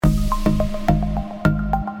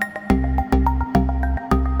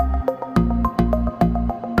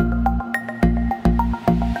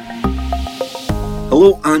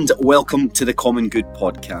Hello and welcome to the Common Good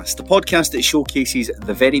podcast, the podcast that showcases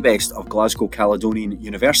the very best of Glasgow Caledonian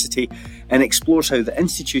University and explores how the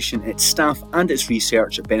institution, its staff and its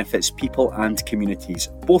research benefits people and communities,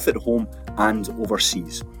 both at home and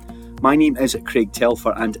overseas. My name is Craig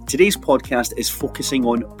Telfer and today's podcast is focusing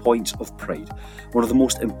on Points of Pride, one of the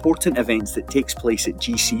most important events that takes place at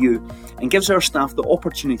GCU and gives our staff the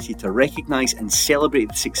opportunity to recognise and celebrate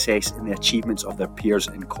the success and the achievements of their peers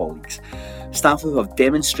and colleagues. Staff who have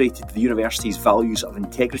demonstrated the university's values of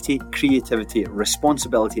integrity, creativity,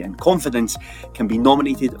 responsibility and confidence can be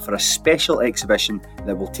nominated for a special exhibition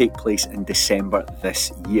that will take place in December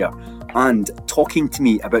this year. And talking to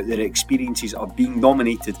me about their experiences of being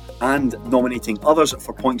nominated and nominating others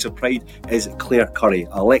for Points of Pride is Claire Curry,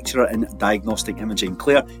 a lecturer in diagnostic imaging.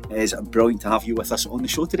 Claire, it is brilliant to have you with us on the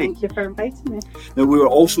show today. Thank you for inviting me. Now, we were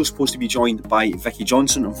also supposed to be joined by Vicky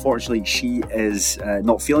Johnson. Unfortunately, she is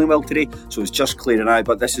not feeling well today, so it's just Claire and I,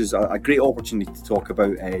 but this is a great opportunity to talk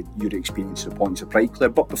about your experience of Points of Pride, Claire.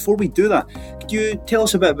 But before we do that, could you tell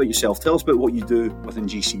us a bit about yourself? Tell us about what you do within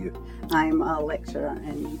GCU. I'm a lecturer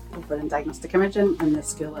over in diagnostic imaging in the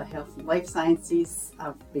School of Health and Life Sciences.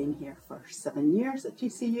 I've been here for 7 years at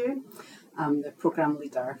GCU. I'm the programme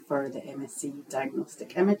leader for the MSc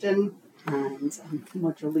Diagnostic Imaging and I'm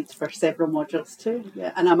module lead for several modules too.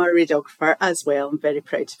 Yeah, and I'm a radiographer as well. I'm very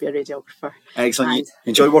proud to be a radiographer. Excellent. You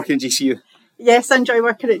enjoy working at GCU? Yes, I enjoy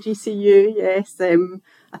working at GCU. Yes,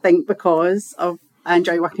 I think I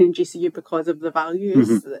enjoy working in GCU because of the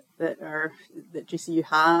values that GCU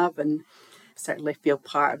have, and certainly feel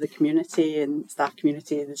part of the community and staff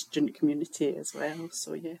community, the student community as well.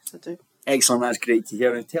 So yes, I do. Excellent, that's great to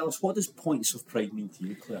hear. And tell us, what does Points of Pride mean to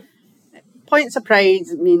you, Claire? Points of Pride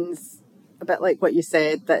means, a bit like what you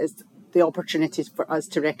said, that is the opportunities for us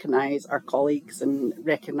to recognise our colleagues and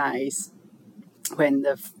recognise when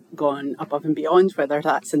they've gone above and beyond, whether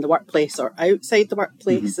that's in the workplace or outside the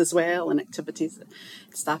workplace as well, and activities that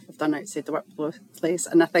staff have done outside the workplace.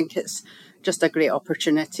 And I think it's just a great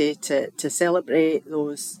opportunity to celebrate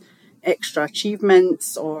those extra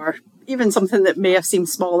achievements, or even something that may have seemed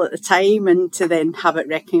small at the time, and to then have it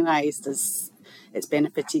recognised as it's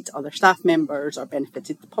benefited other staff members or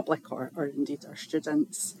benefited the public or indeed our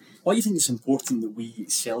students. Why do you think it's important that we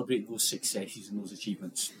celebrate those successes and those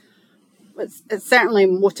achievements? It's certainly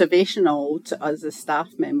motivational to us as staff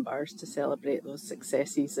members to celebrate those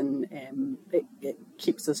successes, and it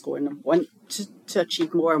keeps us going and want to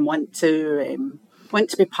achieve more and want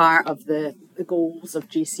to be part of the goals of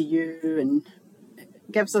GCU, and it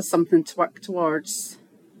gives us something to work towards.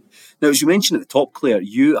 Now, as you mentioned at the top, Claire,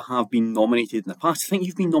 you have been nominated in the past. I think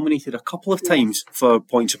you've been nominated a couple of times for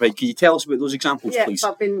Points of Pride. Can you tell us about those examples, please? Yes,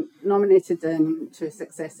 I've been nominated in 2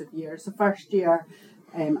 successive years. The first year,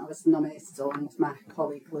 I was nominated along with my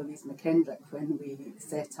colleague Louise McKendrick when we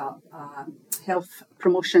set up a health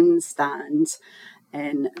promotion stand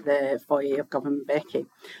in the foyer of Government Becky.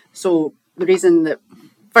 So one of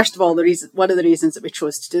the reasons that we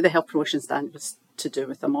chose to do the health promotion stand was to do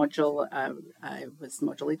with a module I was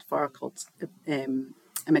module lead for called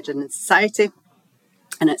Imaging in Society.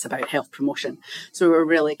 And it's about health promotion. So we were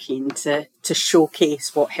really keen to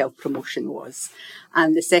showcase what health promotion was.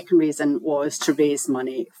 And the second reason was to raise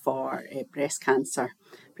money for breast cancer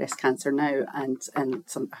now, and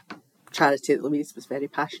some charity that Louise was very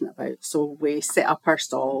passionate about. So we set up our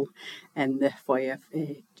stall in the foyer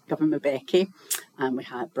of Government Becky, and we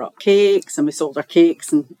had brought cakes and we sold our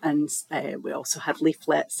cakes, and we also had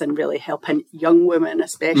leaflets and really helping young women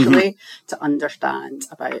especially to understand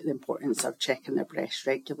about the importance of checking their breasts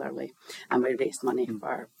regularly, and we raised money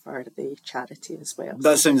for the charity as well.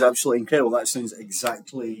 That sounds absolutely incredible. That sounds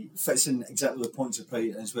fits in exactly with Points of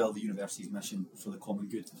Pride, as well the university's mission for the common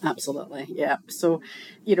good. Absolutely, yeah. So,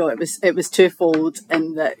 it was twofold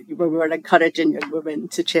in that we were encouraging young women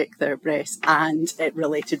to check their breasts, and it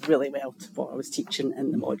related really well to what I was teaching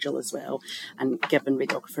in the module as well, and giving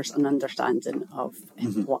radiographers an understanding of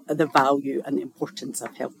what the value and the importance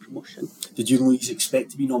of health promotion. Did you and Louise expect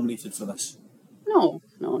to be nominated for this? No,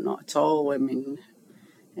 not at all. I mean,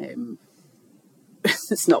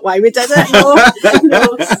 it's not why we did it.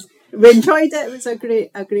 No. We enjoyed it. It was a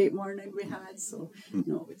great morning we had. So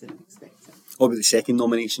no, we didn't expect it. What about the second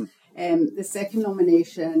nomination? The second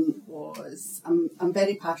nomination was, I'm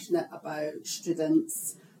very passionate about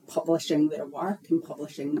students publishing their work and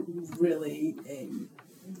publishing really, they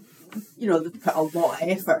put a lot of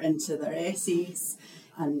effort into their essays,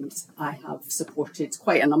 and I have supported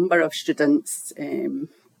quite a number of students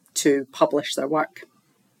to publish their work.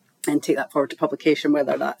 and take that forward to publication,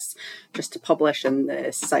 whether that's just to publish in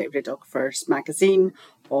the Society of Radiographers magazine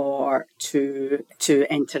or to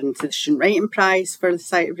enter into the Student Writing Prize for the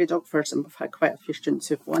Society of Radiographers, and we've had quite a few students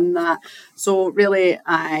who've won that. So really,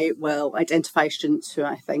 I will identify students who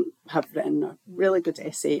I think have written a really good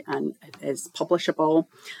essay and is publishable,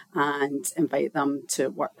 and invite them to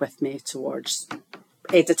work with me towards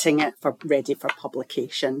editing it for ready for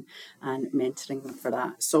publication and mentoring them for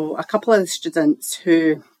that. So a couple of the students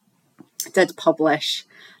who did publish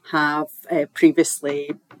have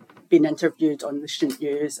previously been interviewed on the Student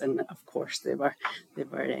News, and of course they were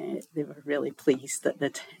really pleased that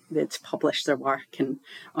they'd published their work and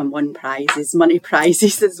won prizes, money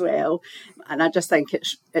prizes as well. And I just think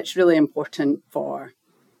it's really important for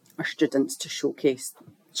our students to showcase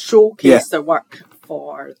their work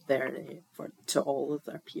to all of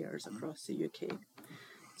their peers across the UK.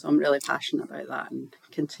 So I'm really passionate about that and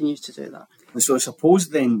continue to do that. And so I suppose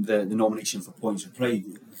then the nomination for Points of Pride,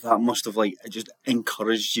 that must have just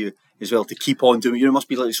encouraged you as well to keep on doing it. It must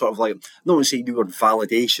be sort of I don't want to say the word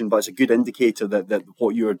validation, but it's a good indicator that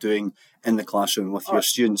what you are doing in the classroom with your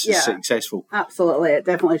students is successful. Absolutely. It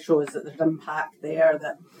definitely shows that there's impact there,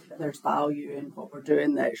 that there's value in what we're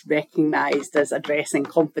doing, that it's recognised as addressing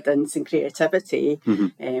confidence and creativity,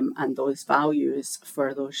 and those values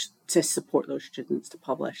for those to support those students to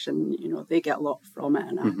publish. And, they get a lot from it,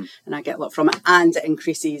 and I get a lot from it. And it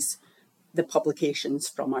increases the publications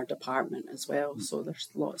from our department as well. So there's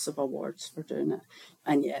lots of awards for doing it.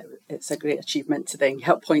 And it's a great achievement to then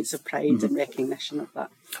get Points of Pride and recognition of that.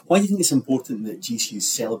 Why do you think it's important that GCU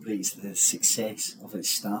celebrates the success of its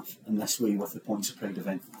staff in this way with the Points of Pride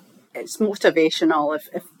event? It's motivational.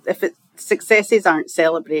 If successes aren't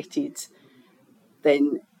celebrated,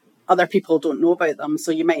 then other people don't know about them.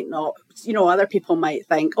 So you might not, other people might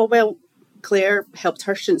think, oh, well, Claire helped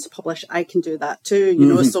her students publish, I can do that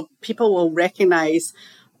too, so people will recognise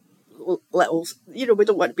little, we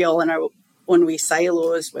don't want to be all in our own wee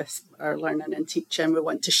silos with our learning and teaching. We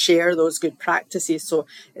want to share those good practices, so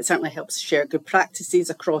it certainly helps share good practices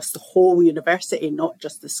across the whole university, not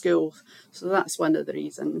just the school. So that's one of the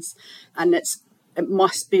reasons. And it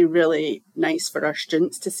must be really nice for our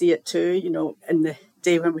students to see it too, in the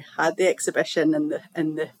day when we had the exhibition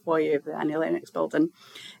in the foyer of the Annie Lennox building.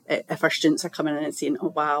 If our students are coming in and saying, oh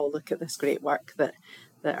wow, look at this great work that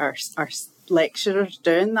our lecturers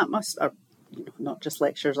doing, that must, or not just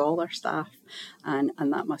lecturers, all our staff, and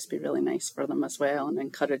that must be really nice for them as well and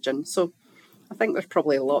encouraging. So I think there's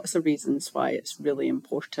probably lots of reasons why it's really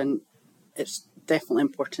important. It's definitely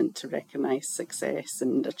important to recognise success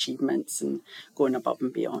and achievements and going above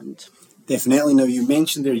and beyond. Definitely. Now, you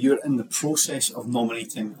mentioned there you're in the process of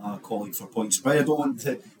nominating a colleague for Points of Pride. I don't want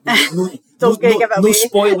to... No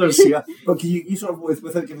spoilers here. But can you sort of,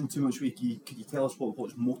 without giving too much away, could you tell us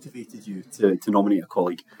what's motivated you to nominate a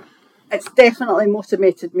colleague? It's definitely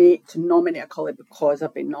motivated me to nominate a colleague because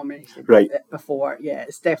I've been nominated before. Yeah,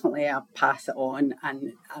 it's definitely a pass it on.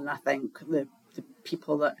 And I think the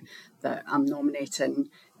people that I'm nominating,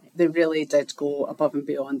 they really did go above and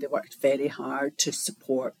beyond. They worked very hard to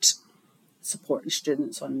support the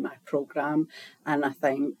students on my programme, and I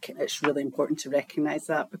think it's really important to recognise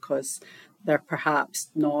that, because they're perhaps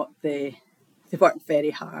not they work very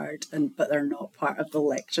hard, but they're not part of the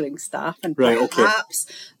lecturing staff, and perhaps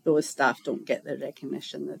those staff don't get the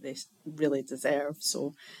recognition that they really deserve.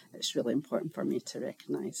 So it's really important for me to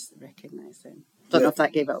recognise them. Don't know if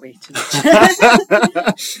that gave it away too much.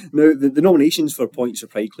 Now, the nominations for Points of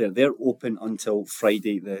Pride, Claire, they're open until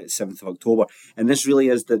Friday, the 7th of October. And this really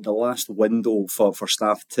is the last window for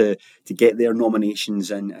staff to get their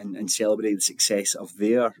nominations and celebrate the success of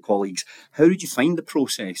their colleagues. How did you find the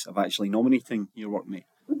process of actually nominating your workmate?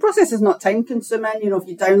 The process is not time consuming. If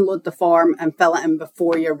you download the form and fill it in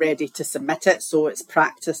before you're ready to submit it, so it's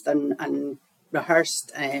practiced and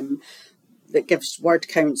rehearsed. That gives word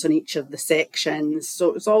counts on each of the sections. So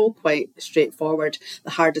it was all quite straightforward. The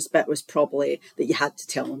hardest bit was probably that you had to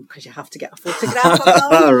tell them, because you have to get a photograph of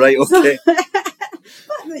them. Right, okay.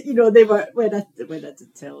 But, they were, when I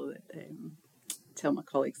did tell my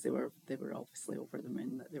colleagues, they were obviously over the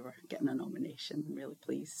moon that they were getting a nomination, and really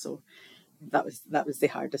pleased. So that was the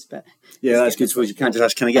hardest bit. Yeah, that's good. So you can't just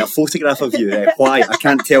ask, can I get a photograph of you? Why? I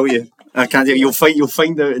can't tell you. You'll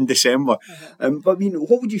find out in December. But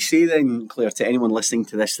what would you say then, Claire, to anyone listening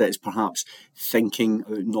to this that is perhaps thinking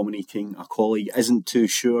about nominating a colleague, isn't too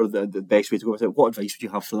sure the best way to go with it? What advice would you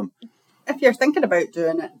have for them? If you're thinking about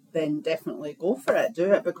doing it, then definitely go for it.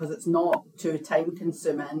 Do it, because it's not too time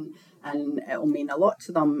consuming and it'll mean a lot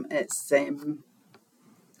to them. It's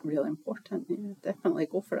really important. Yeah, definitely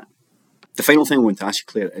go for it. The final thing I want to ask you,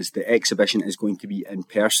 Claire, is the exhibition is going to be in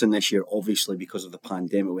person this year. Obviously, because of the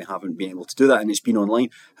pandemic, we haven't been able to do that, and it's been online.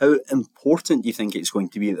 How important do you think it's going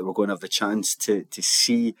to be that we're going to have the chance to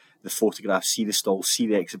see the photographs, see the stalls, see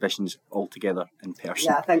the exhibitions all together in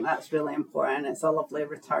person? Yeah, I think that's really important. It's a lovely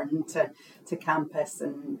return to campus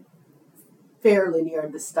and fairly near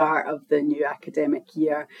the start of the new academic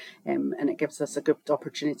year, and it gives us a good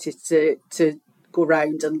opportunity to go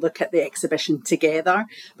round and look at the exhibition together,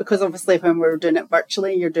 because obviously when we're doing it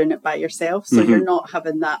virtually, you're doing it by yourself, so you're not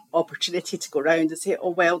having that opportunity to go round and say, oh,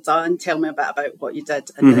 well done, tell me a bit about what you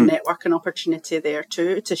did, and the networking opportunity there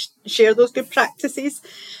too to share those good practices.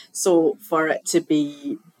 So for it to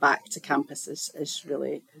be back to campus is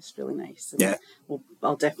really nice. And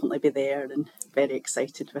I'll definitely be there and very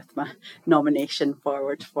excited with my nomination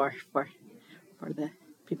forward for the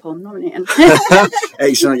people I'm nominating.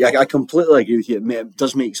 Excellent. Yeah, I completely agree with you. It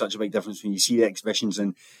does make such a big difference when you see the exhibitions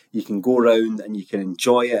and you can go around and you can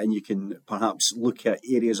enjoy it, and you can perhaps look at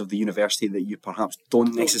areas of the university that you perhaps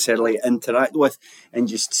don't necessarily interact with and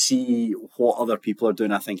just see what other people are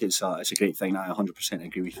doing. I think it's a great thing. I 100%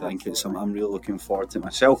 agree with you. I think I'm really looking forward to it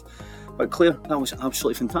myself. But Claire, that was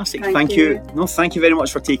absolutely fantastic. Thank you. No, thank you very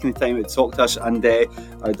much for taking the time to talk to us, and I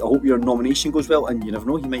hope your nomination goes well, and you never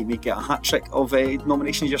know, you might make it a hat trick of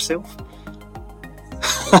nominations yourself.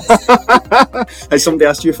 Has somebody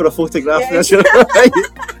asked you for a photograph? Yes.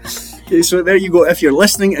 Okay, so there you go. If you're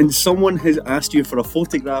listening and someone has asked you for a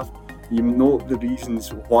photograph, you know the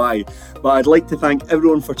reasons why. But I'd like to thank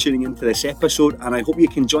everyone for tuning into this episode, and I hope you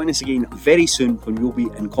can join us again very soon when we'll be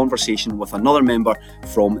in conversation with another member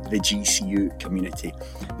from the GCU community.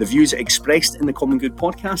 The views expressed in the Common Good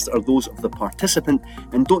podcast are those of the participant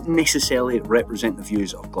and don't necessarily represent the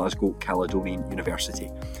views of Glasgow Caledonian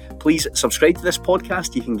University. Please subscribe to this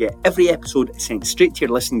podcast. You can get every episode sent straight to your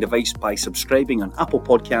listening device by subscribing on Apple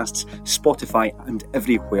Podcasts, Spotify, and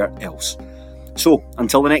everywhere else. So,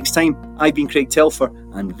 until the next time, I've been Craig Telfer,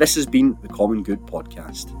 and this has been the Common Good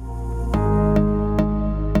Podcast.